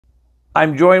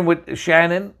I'm joined with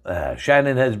Shannon.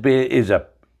 Shannon is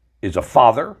a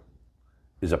father,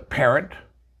 is a parent,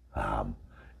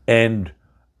 and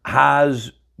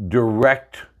has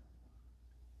direct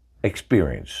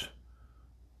experience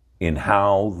in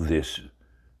how this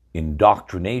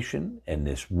indoctrination and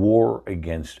this war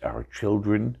against our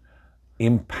children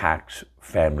impacts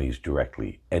families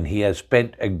directly. And he has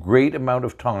spent a great amount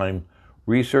of time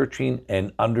researching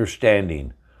and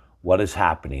understanding what is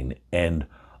happening. And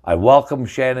I welcome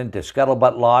Shannon to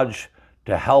Scuttlebutt Lodge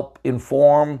to help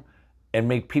inform and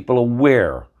make people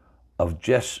aware of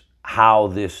just how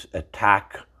this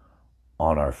attack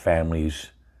on our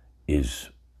families is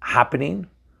happening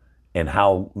and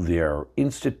how their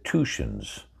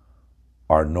institutions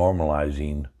are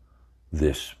normalizing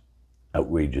this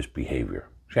outrageous behavior.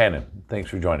 Shannon, thanks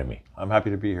for joining me. I'm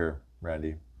happy to be here,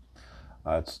 Randy.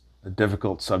 It's a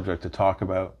difficult subject to talk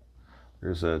about.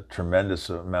 There's a tremendous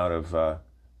amount of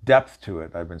depth to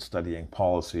it. I've been studying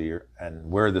policy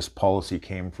and where this policy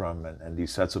came from and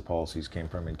these sets of policies came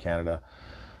from in Canada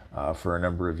for a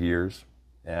number of years.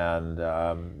 And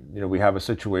we have a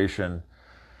situation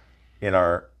in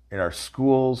our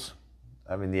schools.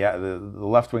 I mean, the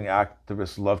left-wing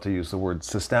activists love to use the word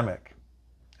systemic.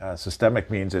 Systemic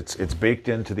means it's baked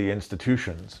into the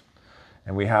institutions,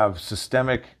 and we have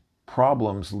systemic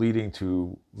problems leading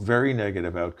to very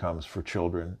negative outcomes for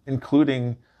children,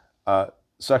 including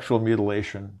sexual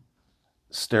mutilation,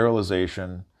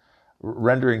 sterilization,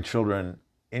 rendering children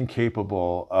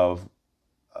incapable of,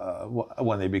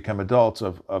 when they become adults,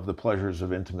 of the pleasures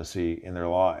of intimacy in their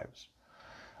lives.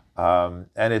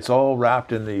 And it's all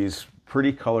wrapped in these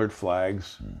pretty colored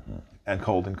flags and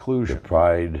called inclusion. The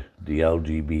pride, the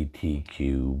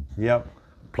LGBTQ, Yep.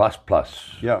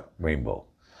 plus Yep. rainbow.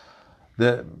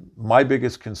 My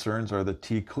biggest concerns are the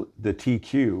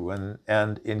TQ,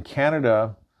 and in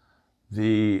Canada,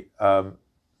 the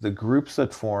groups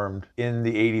that formed in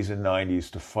the 80s and 90s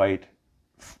to fight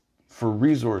for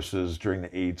resources during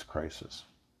the AIDS crisis,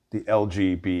 the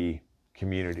LGB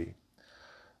community,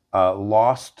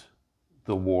 lost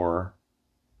the war,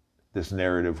 this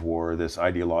narrative war, this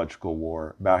ideological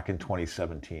war, back in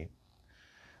 2017,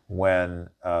 when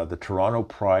the Toronto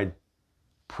Pride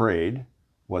Parade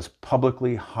was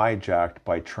publicly hijacked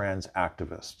by trans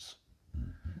activists.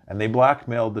 And they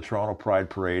blackmailed the Toronto Pride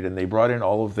Parade, and they brought in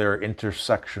all of their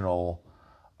intersectional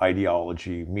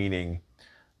ideology, meaning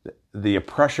the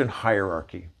oppression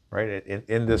hierarchy, right?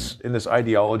 In this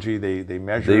ideology, they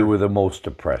measure. They were the most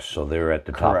oppressed, so they're at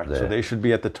the Correct. top there. So they should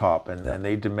be at the top, and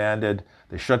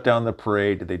they shut down the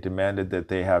parade. They demanded that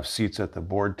they have seats at the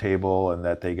board table and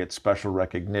that they get special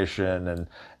recognition,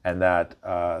 and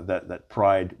that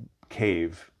Pride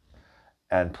cave,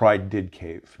 and Pride did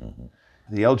cave. Mm-hmm.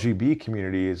 The LGB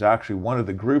community is actually one of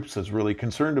the groups that's really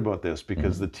concerned about this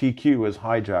because the TQ has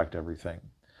hijacked everything.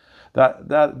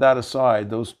 That aside,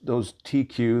 those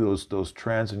TQ, those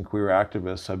trans and queer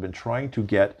activists have been trying to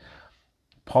get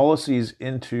policies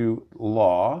into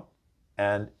law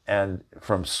and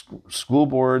from school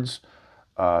boards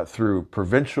through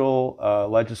provincial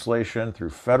legislation, through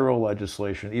federal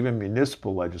legislation, even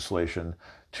municipal legislation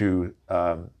to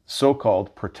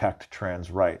so-called protect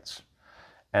trans rights.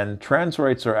 And trans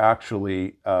rights are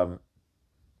actually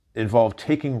involve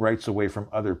taking rights away from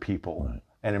other people. Right.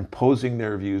 And imposing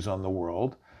their views on the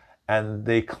world, and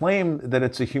they claim that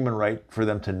it's a human right for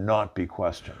them to not be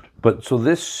questioned. But so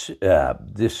this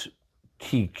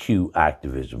TQ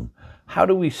activism, how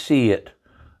do we see it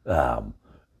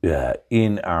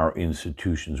in our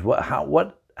institutions? What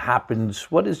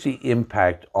happens? What is the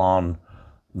impact on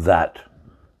that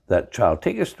child?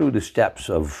 Take us through the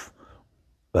steps of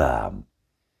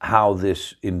how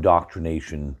this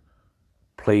indoctrination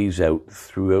plays out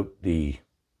throughout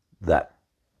that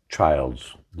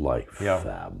child's life.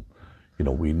 Yeah.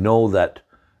 We know that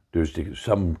there's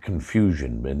some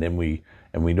confusion, and then we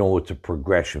know it's a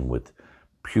progression with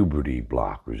puberty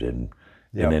blockers and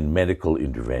then medical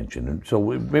intervention. And so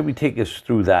maybe take us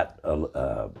through that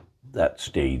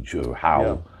stage, or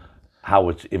how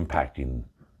it's impacting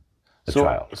the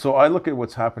child. So I look at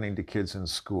what's happening to kids in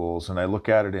schools, and I look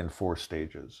at it in 4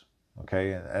 stages.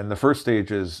 Okay, and the first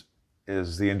stage is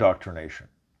the indoctrination.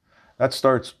 That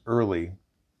starts early.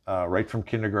 Right from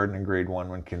kindergarten and grade 1,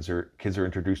 when kids are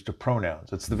introduced to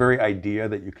pronouns. It's the very idea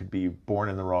that you could be born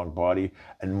in the wrong body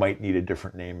and might need a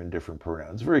different name and different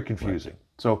pronouns. It's very confusing. Right.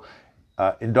 So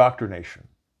indoctrination.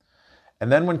 And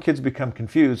then when kids become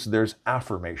confused, there's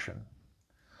affirmation.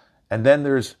 And then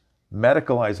there's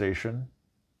medicalization,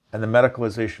 and the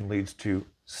medicalization leads to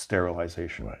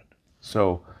sterilization. Right.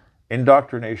 So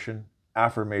indoctrination,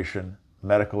 affirmation,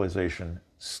 medicalization,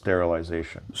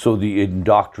 sterilization. So the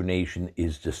indoctrination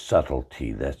is the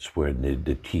subtlety. That's where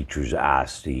the teachers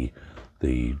ask the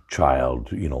child,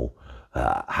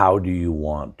 how do you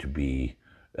want to be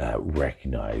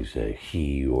recognized?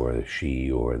 He or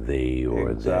she or they or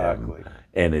Exactly. them.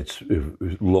 And it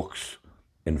looks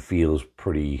and feels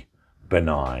pretty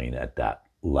benign at that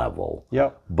level.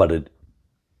 Yep. But it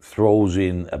throws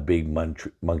in a big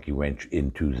monkey wrench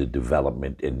into the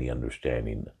development and the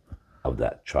understanding of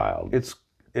that child.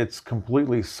 It's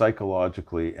completely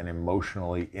psychologically and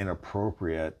emotionally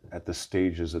inappropriate at the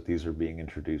stages that these are being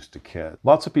introduced to kids.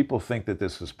 Lots of people think that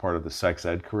this is part of the sex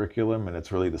ed curriculum, and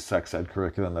it's really the sex ed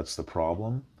curriculum that's the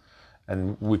problem.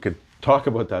 And we could talk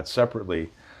about that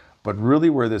separately. But really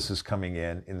where this is coming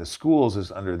in the schools is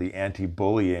under the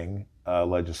anti-bullying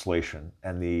legislation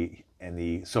and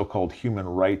the so-called human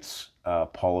rights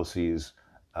policies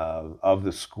of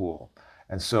the school.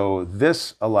 And so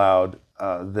this allowed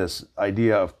this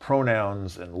idea of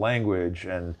pronouns and language,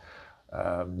 and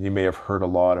you may have heard a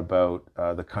lot about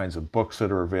the kinds of books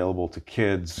that are available to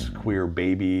kids, Queer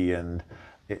Baby, and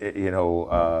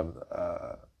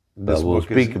this we'll book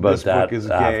speak is, about this that book is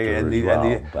after gay, and as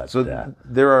well, so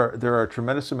there are a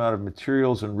tremendous amount of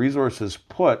materials and resources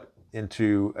put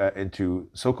into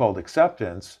so-called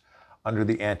acceptance under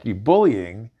the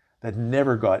anti-bullying that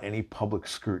never got any public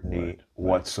scrutiny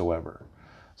whatsoever.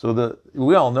 So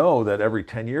we all know that every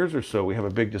 10 years or so we have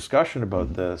a big discussion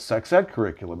about the sex ed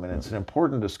curriculum, and it's an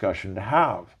important discussion to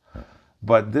have.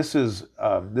 But this has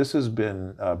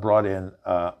been brought in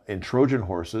Trojan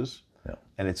horses,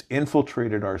 and it's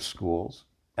infiltrated our schools.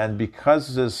 And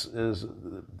because this is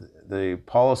the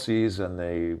policies and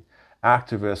the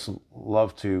activists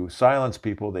love to silence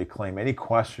people, they claim any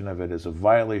question of it is a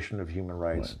violation of human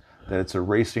rights. That it's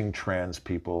erasing trans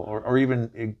people, or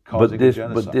even causing a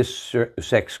genocide. But this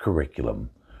sex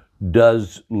curriculum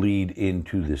does lead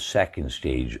into the second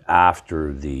stage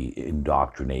after the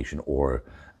indoctrination, or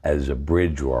as a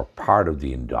bridge or a part of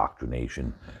the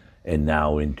indoctrination, and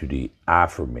now into the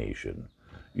affirmation,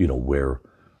 where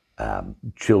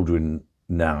children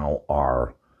now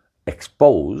are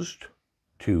exposed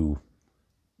to,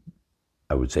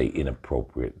 I would say,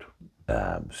 inappropriate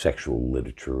sexual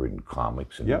literature and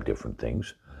comics and different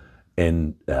things,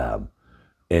 and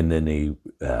then they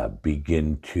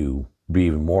begin to be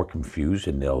even more confused,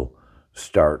 and they'll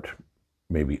start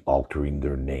maybe altering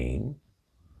their name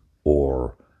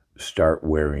or start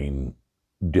wearing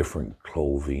different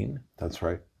clothing. That's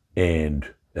right.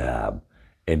 And to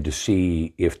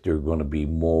see if they're going to be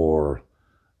more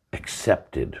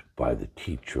accepted by the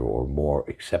teacher or more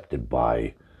accepted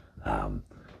by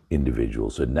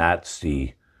individuals, and that's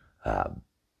the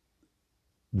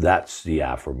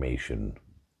affirmation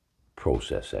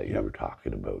process that you were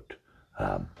talking about,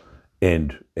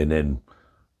 and then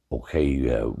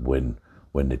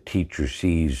when the teacher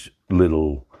sees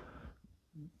little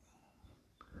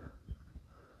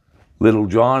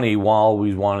Johnny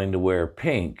always wanting to wear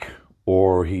pink,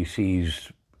 or he sees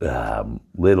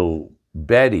little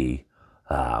Betty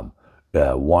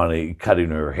cutting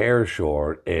her hair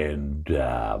short and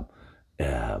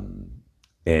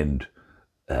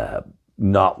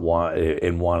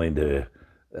wanting to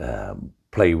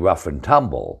play rough and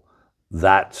tumble,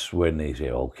 that's when they say,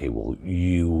 okay, well,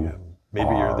 maybe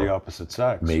you're the opposite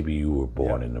sex. Maybe you were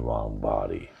born in the wrong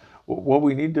body. What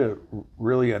we need to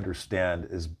really understand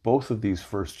is both of these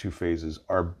first two phases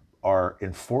are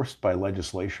enforced by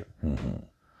legislation. Mm-hmm.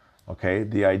 Okay,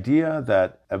 the idea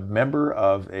that a member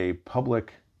of a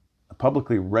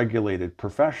publicly regulated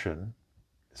profession,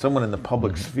 someone in the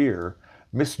public sphere,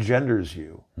 misgenders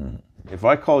you. Mm-hmm. If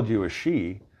I called you a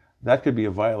she, that could be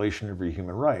a violation of your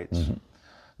human rights. Mm-hmm.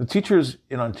 The teachers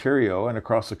in Ontario and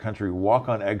across the country walk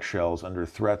on eggshells under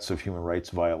threats of human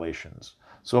rights violations.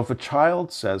 So if a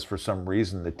child says for some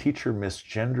reason the teacher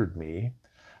misgendered me,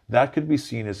 that could be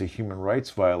seen as a human rights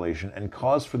violation and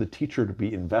cause for the teacher to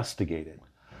be investigated.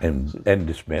 And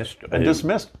dismissed. And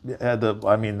dismissed.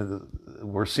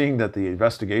 We're seeing that the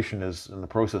investigation is, in the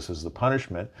process, is the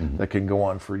punishment that can go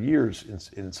on for years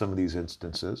in some of these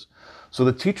instances. So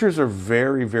the teachers are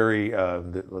very, very,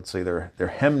 let's say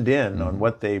they're hemmed in on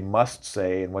what they must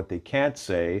say and what they can't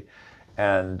say.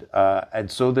 And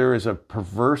so there is a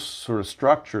perverse sort of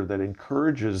structure that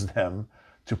encourages them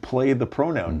to play the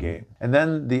pronoun game. And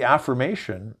then the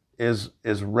affirmation is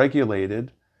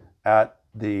regulated at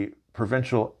the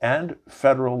provincial and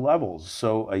federal levels.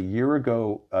 So a year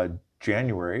ago,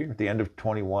 January, at the end of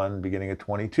 21, beginning of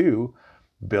 22,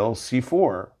 Bill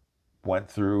C4 went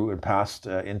through and passed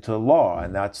into law,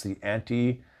 and that's the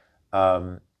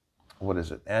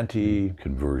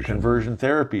anti-conversion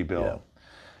therapy bill. Yeah.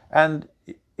 And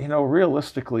You know,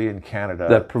 realistically in Canada,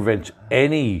 that prevents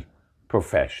any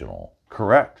professional,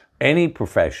 correct.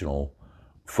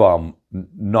 from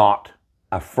not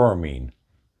affirming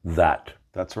that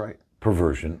That's right.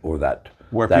 perversion or that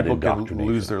Where that people can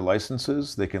indoctrination. lose their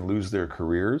licenses, they can lose their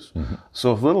careers.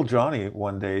 So if little Johnny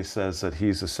one day says that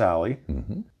he's a Sally,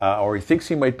 or he thinks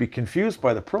he might be confused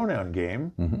by the pronoun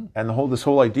game, and this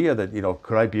whole idea that, you know,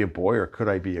 could I be a boy or could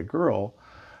I be a girl,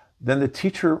 then the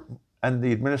teacher and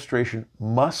the administration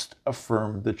must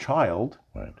affirm the child,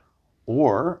 Right.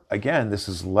 or again, this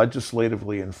is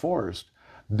legislatively enforced.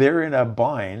 They're in a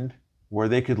bind where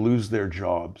they could lose their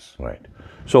jobs. Right.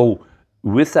 So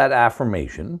with that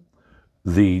affirmation,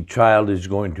 the child is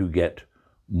going to get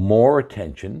more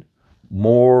attention,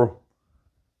 more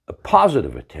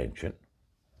positive attention,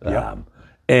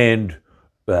 and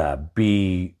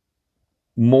be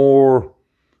more,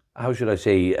 how should I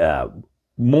say,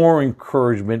 more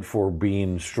encouragement for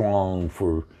being strong,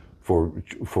 for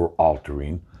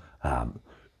altering.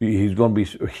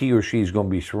 He or she is going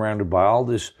to be surrounded by all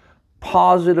this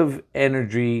positive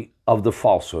energy of the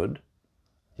falsehood.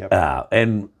 Yep.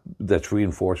 And that's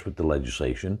reinforced with the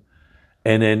legislation.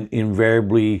 And then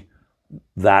invariably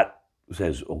that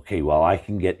says, okay, well, I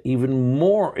can get even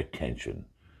more attention.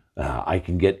 I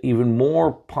can get even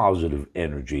more positive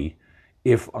energy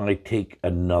if I take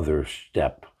another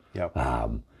step. Yep.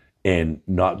 And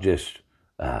not just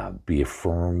be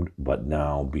affirmed, but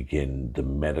now begin the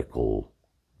medical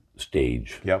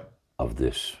stage Yep. of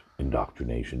this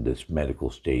indoctrination, this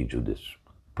medical stage of this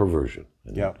perversion.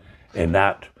 Yep. And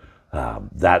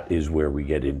that is where we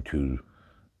get into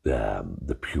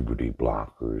the puberty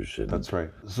blockers. And That's right.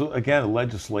 So again,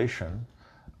 legislation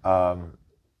on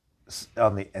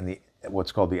the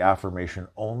what's called the affirmation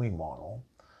only model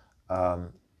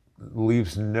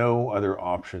leaves no other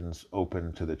options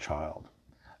open to the child.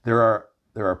 There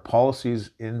are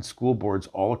policies in school boards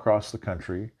all across the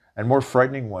country, and more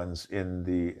frightening ones in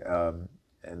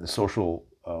the social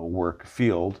work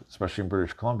field, especially in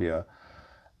British Columbia,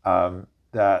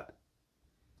 that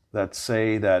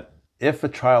say that if a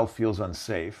child feels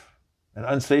unsafe, and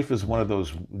unsafe is one of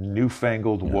those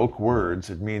newfangled woke words.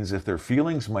 It means if their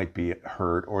feelings might be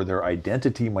hurt or their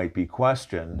identity might be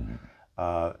questioned,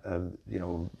 you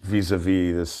know,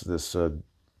 vis-a-vis this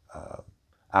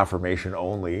affirmation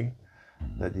only,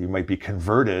 that you might be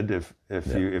converted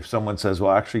if someone says,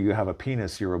 well, actually you have a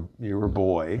penis, you're a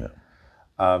boy.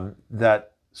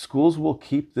 That schools will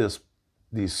keep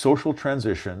these social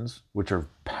transitions, which are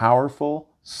powerful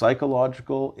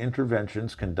psychological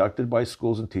interventions conducted by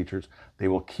schools and teachers, they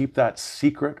will keep that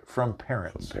secret from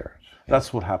parents.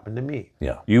 That's what happened to me.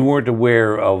 Yeah. You weren't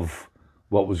aware of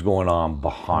what was going on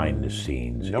behind the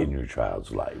scenes in your child's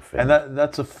life. And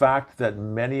that's a fact that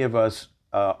many of us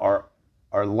are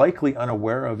likely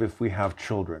unaware of if we have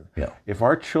children. Yeah. If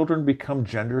our children become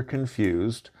gender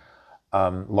confused,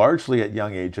 largely at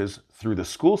young ages through the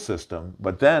school system,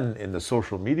 but then in the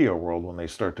social media world, when they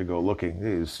start to go looking,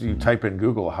 you type in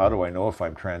Google, how do I know if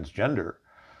I'm transgender?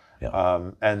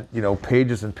 And you know,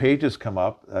 pages and pages come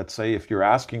up that say if you're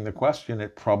asking the question,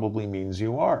 it probably means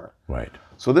you are. Right.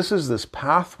 So this is this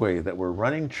pathway that we're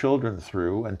running children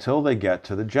through until they get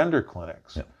to the gender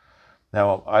clinics. Yeah.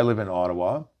 Now, I live in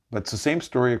Ottawa, but it's the same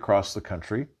story across the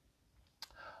country.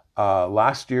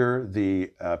 Last year,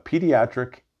 the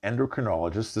pediatric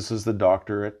endocrinologist, this is the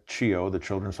doctor at CHEO, the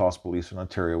Children's Hospital Eastern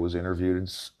Ontario, was interviewed in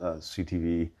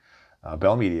CTV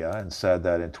Bell Media and said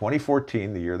that in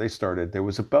 2014, the year they started, there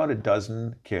was about a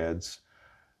dozen kids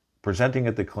presenting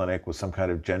at the clinic with some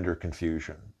kind of gender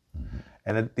confusion.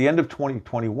 And at the end of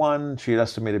 2021, she had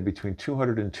estimated between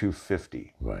 200 and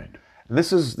 250. Right. And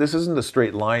this isn't a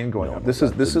straight line going up. This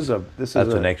is an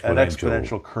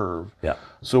exponential curve. Yeah.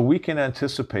 So we can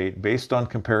anticipate, based on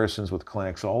comparisons with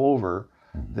clinics all over,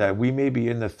 that we may be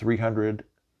in the 300,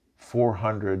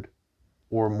 400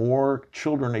 or more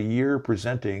children a year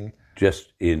presenting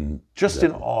Just in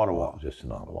Ottawa. Just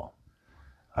in Ottawa.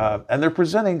 And they're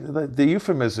presenting, the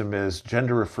euphemism is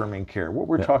gender affirming care. What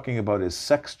we're talking about is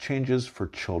sex changes for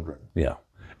children. Yeah.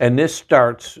 And this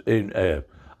starts in,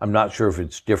 I'm not sure if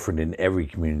it's different in every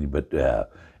community, but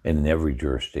in every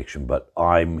jurisdiction, but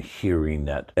I'm hearing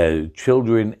that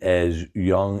children as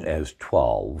young as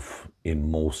 12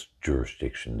 in most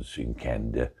jurisdictions in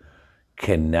Canada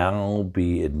can now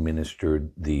be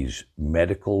administered these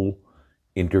medical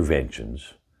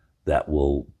interventions that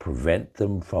will prevent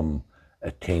them from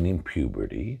attaining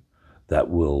puberty, that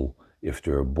will, if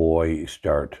they're a boy,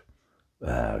 start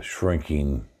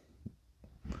shrinking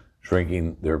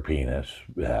their penis,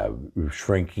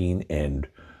 shrinking and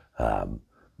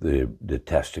the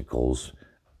testicles.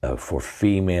 For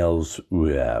females,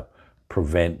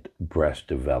 prevent breast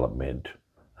development,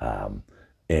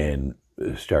 and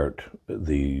start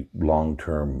the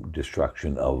long-term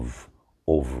destruction of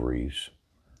ovaries.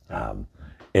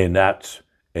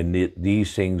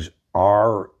 These things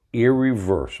are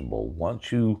irreversible.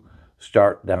 Once you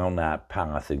start down that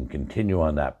path and continue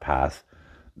on that path,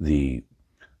 the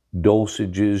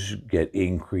dosages get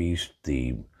increased,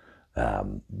 the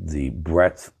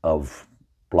breadth of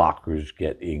blockers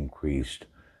get increased,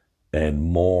 and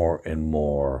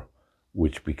more,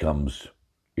 which becomes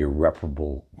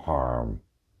irreparable harm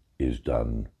is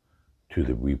done to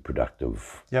the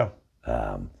reproductive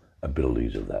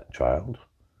abilities of that child.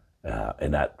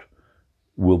 And that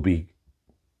will be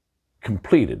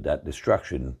completed. That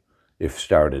destruction, if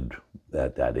started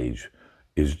at that age,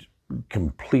 is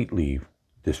completely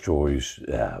destroys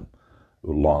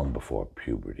long before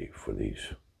puberty for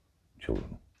these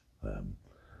children.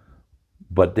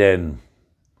 But then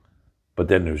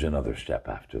there's another step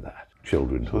after that.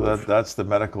 Children. So that's the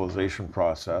medicalization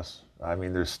process. I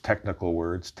mean, there's technical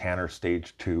words. Tanner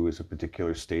stage 2 is a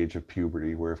particular stage of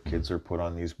puberty where if kids are put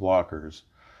on these blockers,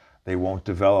 they won't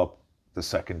develop the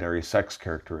secondary sex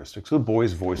characteristics. So the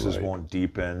boys' voices won't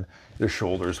deepen, their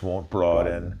shoulders won't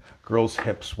broaden, girls'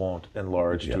 hips won't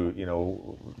enlarge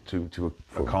to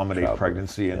accommodate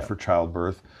pregnancy and for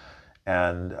childbirth.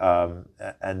 And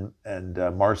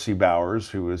Marcy Bowers,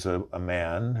 who is a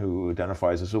man who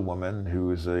identifies as a woman,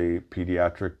 who is a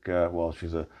pediatric,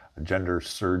 she's a gender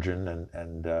surgeon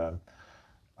and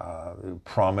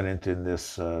prominent in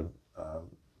this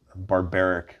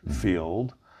barbaric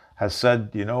field, has said,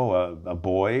 a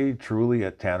boy truly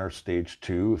at Tanner stage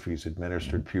 2, if he's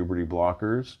administered puberty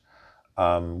blockers,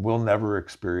 will never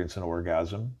experience an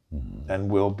orgasm and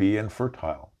will be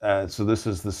infertile. So this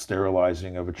is the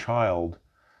sterilizing of a child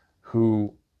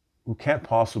who can't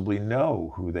possibly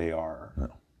know who they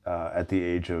are at the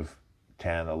age of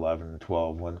 10, 11,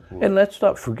 12. And let's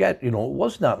not forget, it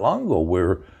wasn't that long ago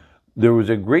where there was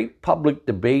a great public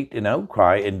debate and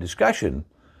outcry and discussion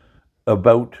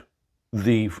about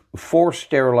the forced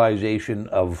sterilization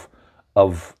of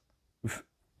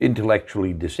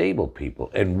intellectually disabled people.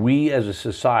 And we as a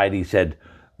society said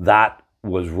that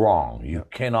was wrong. You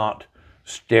cannot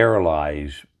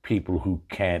sterilize people who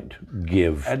can't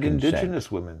give and consent.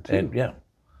 Indigenous women too. And,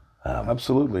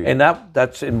 absolutely. And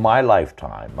that's in my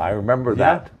lifetime. I remember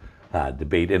that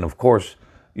debate. And of course,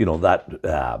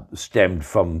 that stemmed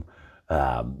from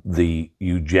the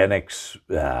eugenics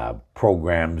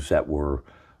programs that were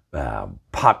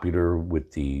popular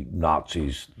with the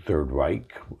Nazis' Third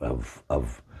Reich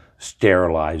of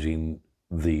sterilizing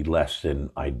the less than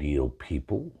ideal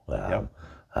people. And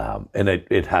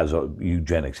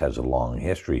eugenics has a long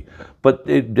history. But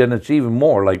then it's even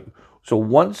more like, so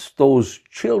once those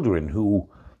children who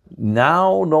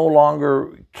now no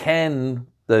longer can,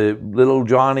 the little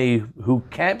Johnny who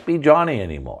can't be Johnny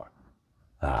anymore,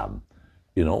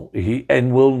 he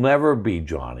and will never be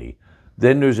Johnny,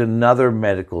 then there's another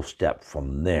medical step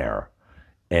from there,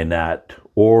 and that,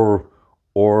 or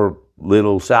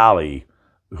little Sally,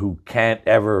 who can't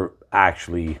ever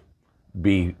actually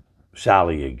be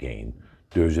Sally again.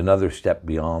 There's another step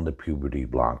beyond the puberty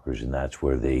blockers, and that's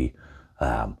where they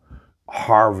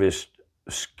harvest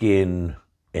skin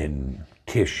and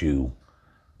tissue,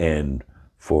 and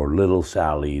for little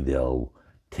Sally, they'll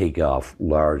take off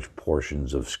large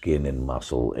portions of skin and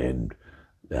muscle and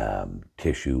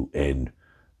tissue and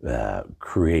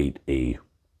create a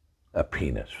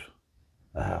penis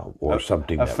or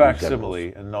something. A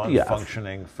facsimile, a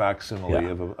non-functioning facsimile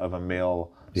of a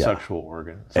male sexual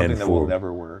organ, something that will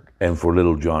never work. And for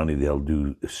little Johnny, they'll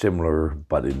do similar,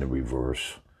 but in the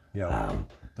reverse.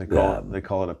 They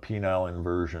call it a penile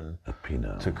inversion.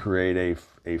 To create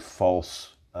a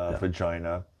false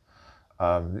vagina.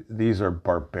 These are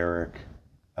barbaric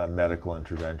medical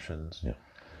interventions.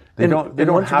 They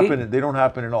don't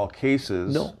happen in all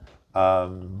cases. No.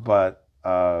 But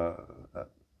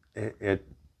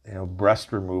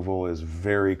breast removal is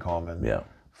very common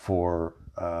for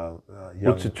young.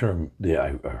 What's the term?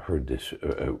 I heard this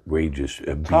outrageous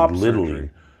belittling. Surgery.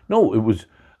 No, it was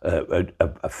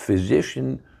a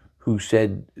physician who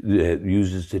said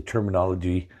uses the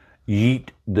terminology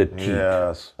 "yeet the teat."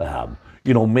 Yes.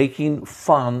 Making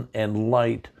fun and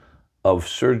light of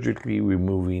surgically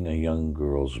removing a young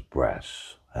girl's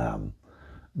breasts.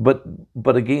 But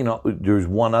again, there's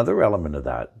one other element of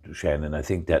that, Shannon, I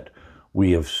think that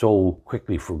we have so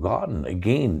quickly forgotten.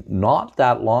 Again, not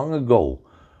that long ago,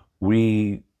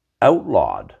 we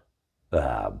outlawed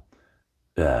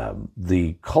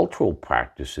the cultural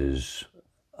practices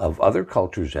of other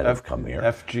cultures that have come here.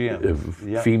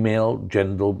 FGM. Female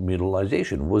genital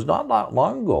mutilization was not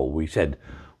long ago. We said,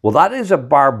 well, that is a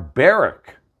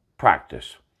barbaric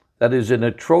practice. That is an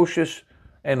atrocious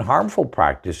and harmful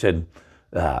practice. And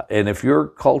if your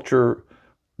culture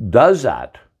does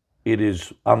that, it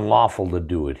is unlawful to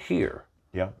do it here.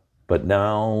 Yeah. But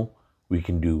now we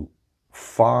can do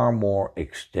far more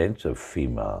extensive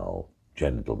female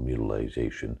genital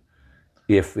mutilization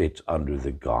if it's under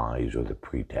the guise or the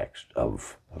pretext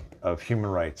of human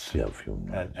rights, of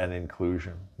human rights. And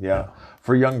inclusion. Yeah.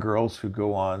 For young girls who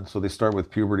go on, so they start with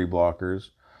puberty blockers.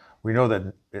 We know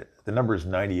that the number is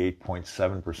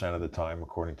 98.7% of the time,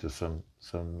 according to some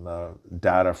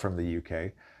data from the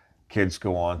UK. Kids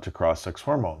go on to cross-sex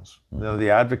hormones. Mm-hmm. Now, the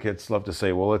advocates love to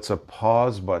say, well, it's a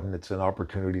pause button. It's an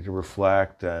opportunity to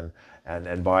reflect and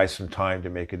buy some time to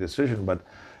make a decision. But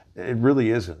it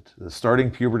really isn't. The starting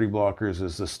puberty blockers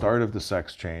is the start of the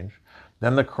sex change.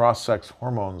 Then the cross-sex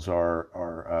hormones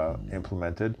are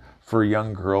implemented. For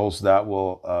young girls, that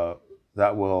will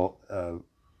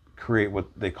create what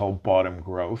they call bottom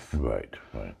growth. Right.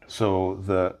 So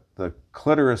the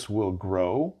clitoris will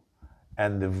grow,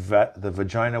 and the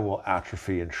vagina will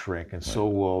atrophy and shrink, and so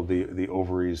will the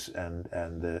ovaries and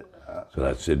the. So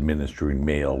that's administering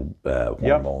male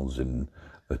hormones and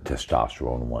the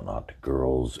testosterone and whatnot to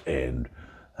girls, and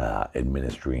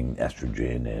administering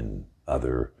estrogen and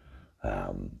other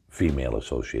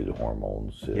female-associated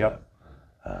hormones to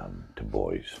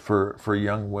boys. For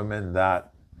young women,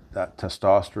 that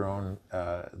testosterone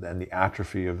and the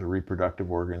atrophy of the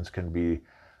reproductive organs can be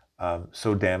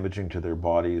so damaging to their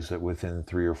bodies that within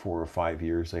 3 or 4 or 5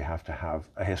 years they have to have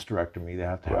a hysterectomy. They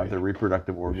have to have their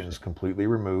reproductive organs completely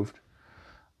removed,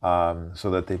 so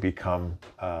that they become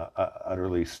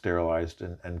utterly sterilized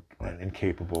and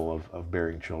incapable of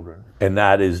bearing children. And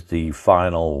that is the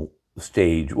final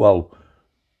stage. Well,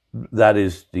 that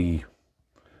is I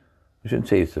shouldn't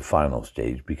say it's the final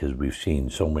stage, because we've seen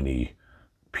so many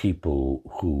people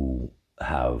who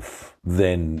have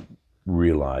then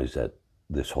realized that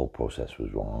this whole process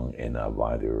was wrong and have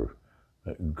either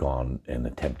gone and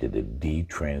attempted a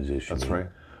detransition. That's right.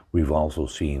 We've also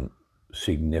seen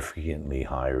significantly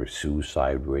higher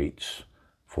suicide rates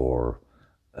for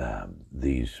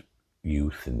these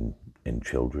youth and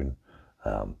children.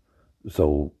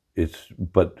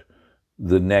 But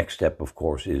the next step, of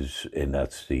course, is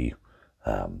the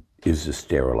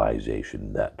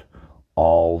sterilization, that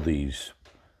all these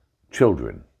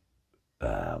children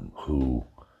who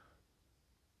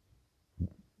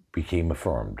became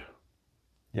affirmed,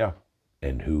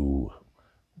 and who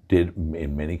did,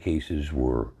 in many cases,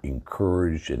 were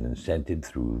encouraged and incented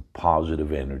through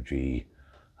positive energy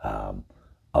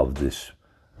of this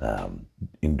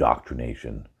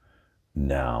indoctrination,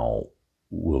 now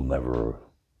will never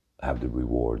have the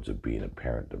rewards of being a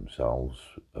parent themselves,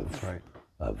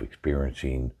 of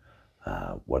experiencing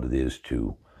what it is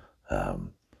to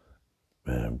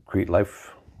create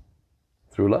life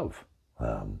through love.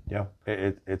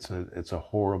 It's a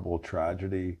horrible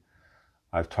tragedy.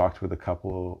 I've talked with a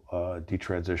couple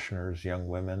detransitioners, young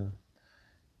women,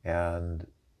 and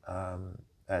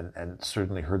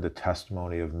certainly heard the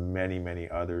testimony of many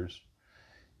others.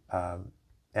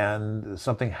 And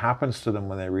something happens to them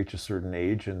when they reach a certain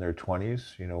age in their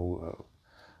 20s.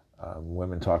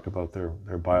 Women talk about their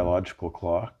biological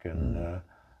clock, and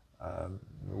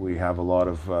we have a lot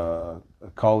of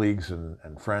colleagues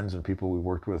and friends and people we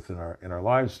worked with in our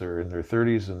lives. They're in their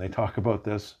 30s, and they talk about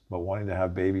this, about wanting to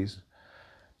have babies.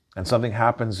 And something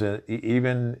happens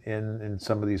even in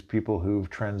some of these people who've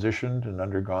transitioned and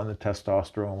undergone the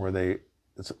testosterone, where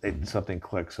something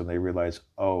clicks and they realize,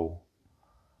 oh,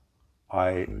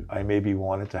 I maybe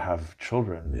wanted to have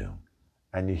children. Yeah.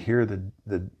 And you hear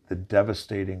the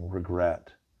devastating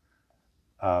regret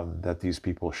that these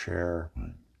people share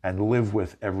and live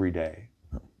with every day.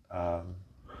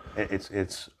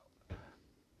 It's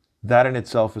that in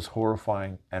itself is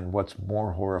horrifying, and what's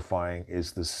more horrifying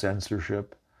is the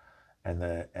censorship and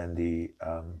the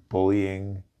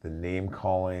bullying, the name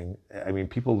calling. I mean,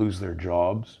 people lose their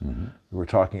jobs. Mm-hmm. We were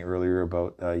talking earlier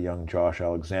about young Josh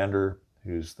Alexander,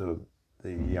 who's the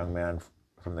young man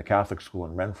from the Catholic school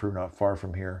in Renfrew, not far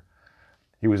from here.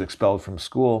 He was expelled from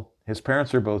school. His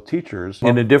parents are both teachers.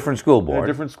 In a different school board. In a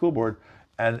different school board.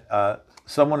 And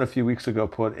someone a few weeks ago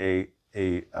put a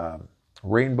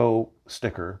rainbow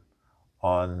sticker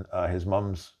on his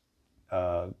mom's,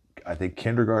 I think,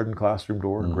 kindergarten classroom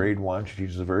door, grade 1. She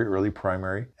teaches a very early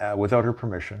primary, without her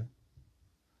permission.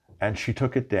 And she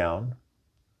took it down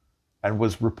and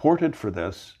was reported for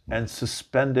this and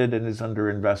suspended and is under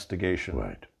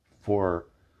investigation for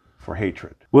for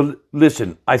hatred. Well,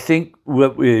 listen, I think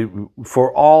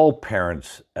for all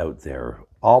parents out there,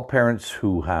 all parents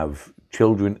who have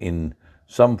children in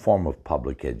some form of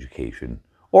public education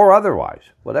or otherwise,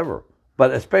 whatever,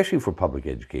 but especially for public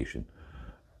education,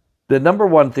 the number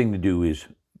one thing to do is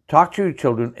talk to your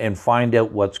children and find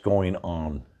out what's going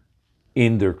on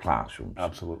in their classrooms.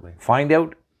 Absolutely. Find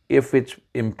out if it's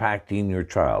impacting your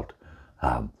child.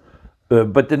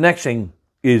 But the next thing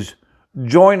is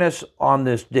join us on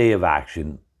this day of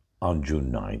action on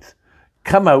June 9th.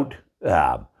 Come out,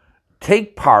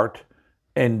 take part,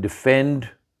 and defend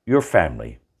your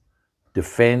family,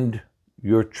 defend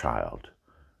your child.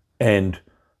 And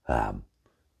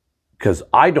because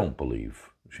I don't believe,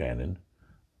 Shannon,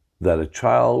 that a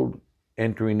child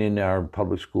entering in our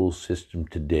public school system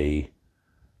today,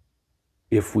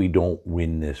 if we don't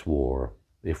win this war,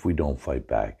 if we don't fight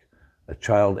back, a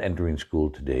child entering school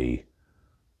today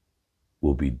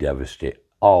will be devastated.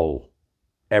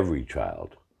 Every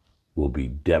child will be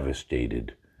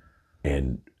devastated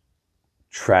and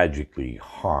tragically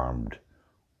harmed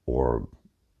or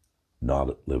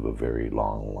not live a very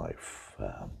long life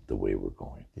the way we're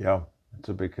going. Yeah, it's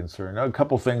a big concern. Now, a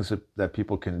couple things that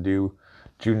people can do.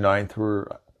 June 9th, we're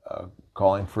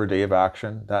calling for a day of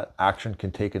action. That action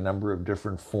can take a number of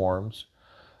different forms.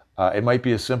 It might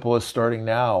be as simple as starting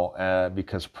now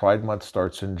because Pride Month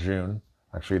starts in June.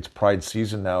 Actually, it's Pride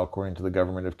season now, according to the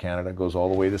Government of Canada. It goes all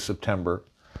the way to September.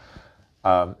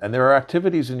 And there are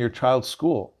activities in your child's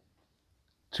school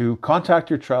to contact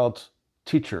your child's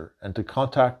teacher and to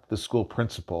contact the school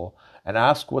principal and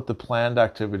ask what the planned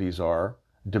activities are,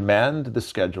 demand the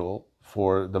schedule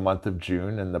for the month of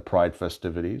June and the Pride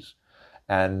festivities,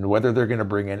 and whether they're going to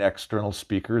bring in external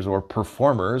speakers or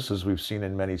performers, as we've seen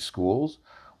in many schools,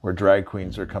 where drag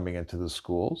queens are coming into the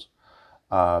schools,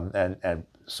 and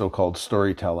so-called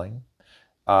storytelling,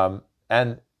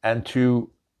 and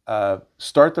to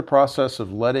start the process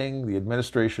of letting the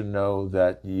administration know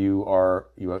that you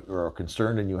are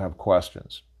concerned and you have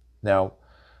questions. Now,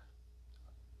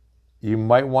 you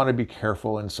might want to be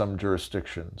careful in some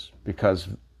jurisdictions because,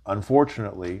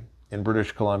 unfortunately, in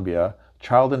British Columbia,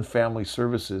 Child and Family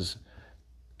Services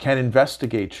can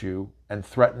investigate you and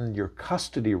threaten your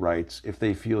custody rights if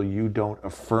they feel you don't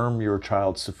affirm your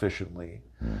child sufficiently.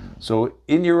 So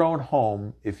in your own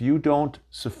home, if you don't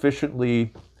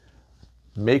sufficiently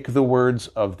make the words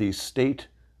of the state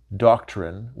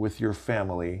doctrine with your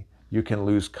family, you can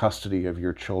lose custody of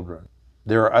your children.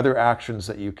 There are other actions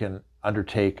that you can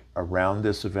undertake around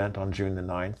this event on June the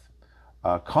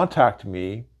 9th. Contact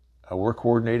me. We're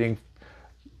coordinating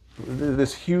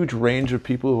this huge range of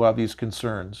people who have these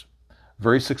concerns.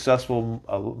 Very successful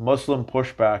Muslim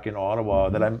pushback in Ottawa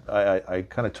that I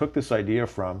kind of took this idea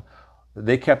from.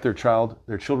 They kept their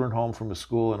children home from a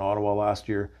school in Ottawa last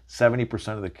year.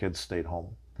 70% of the kids stayed home.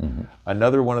 Mm-hmm.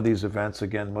 Another one of these events,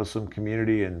 again, Muslim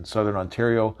community in Southern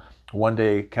Ontario, one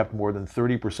day kept more than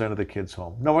 30% of the kids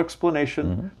home. No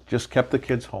explanation, just kept the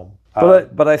kids home.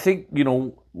 But I think,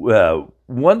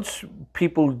 once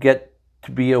people get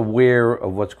to be aware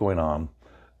of what's going on,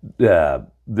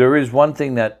 there is one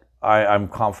thing that I'm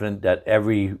confident that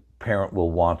every parent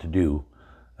will want to do,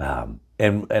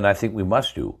 and I think we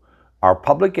must do. Our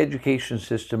public education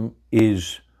system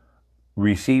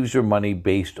receives their money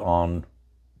based on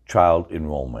child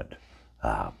enrollment.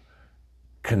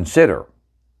 Consider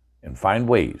and find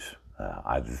ways,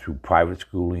 either through private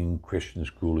schooling, Christian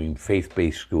schooling,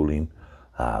 faith-based schooling,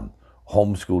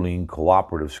 homeschooling,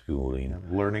 cooperative schooling.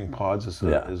 Learning pods is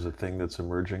a thing that's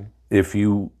emerging. If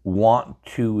you want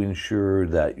to ensure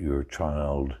that your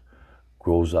child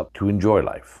grows up to enjoy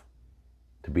life,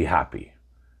 to be happy,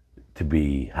 to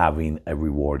be having a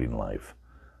rewarding life,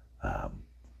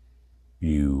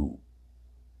 you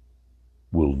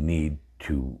will need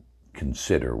to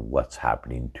consider what's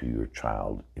happening to your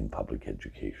child in public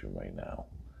education right now.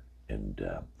 And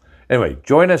anyway,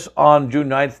 join us on June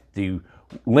 9th. The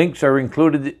links are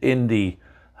included in the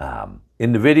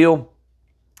video,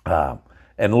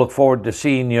 and look forward to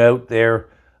seeing you out there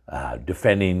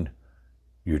defending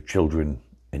your children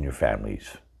and your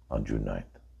families on June 9th.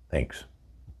 Thanks.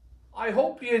 I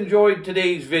hope you enjoyed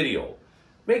today's video.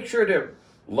 Make sure to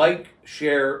like,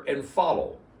 share, and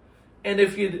follow. And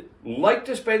if you'd like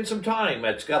to spend some time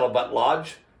at Scuttlebutt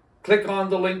Lodge, click on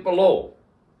the link below.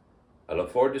 I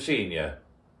look forward to seeing you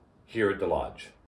here at the Lodge.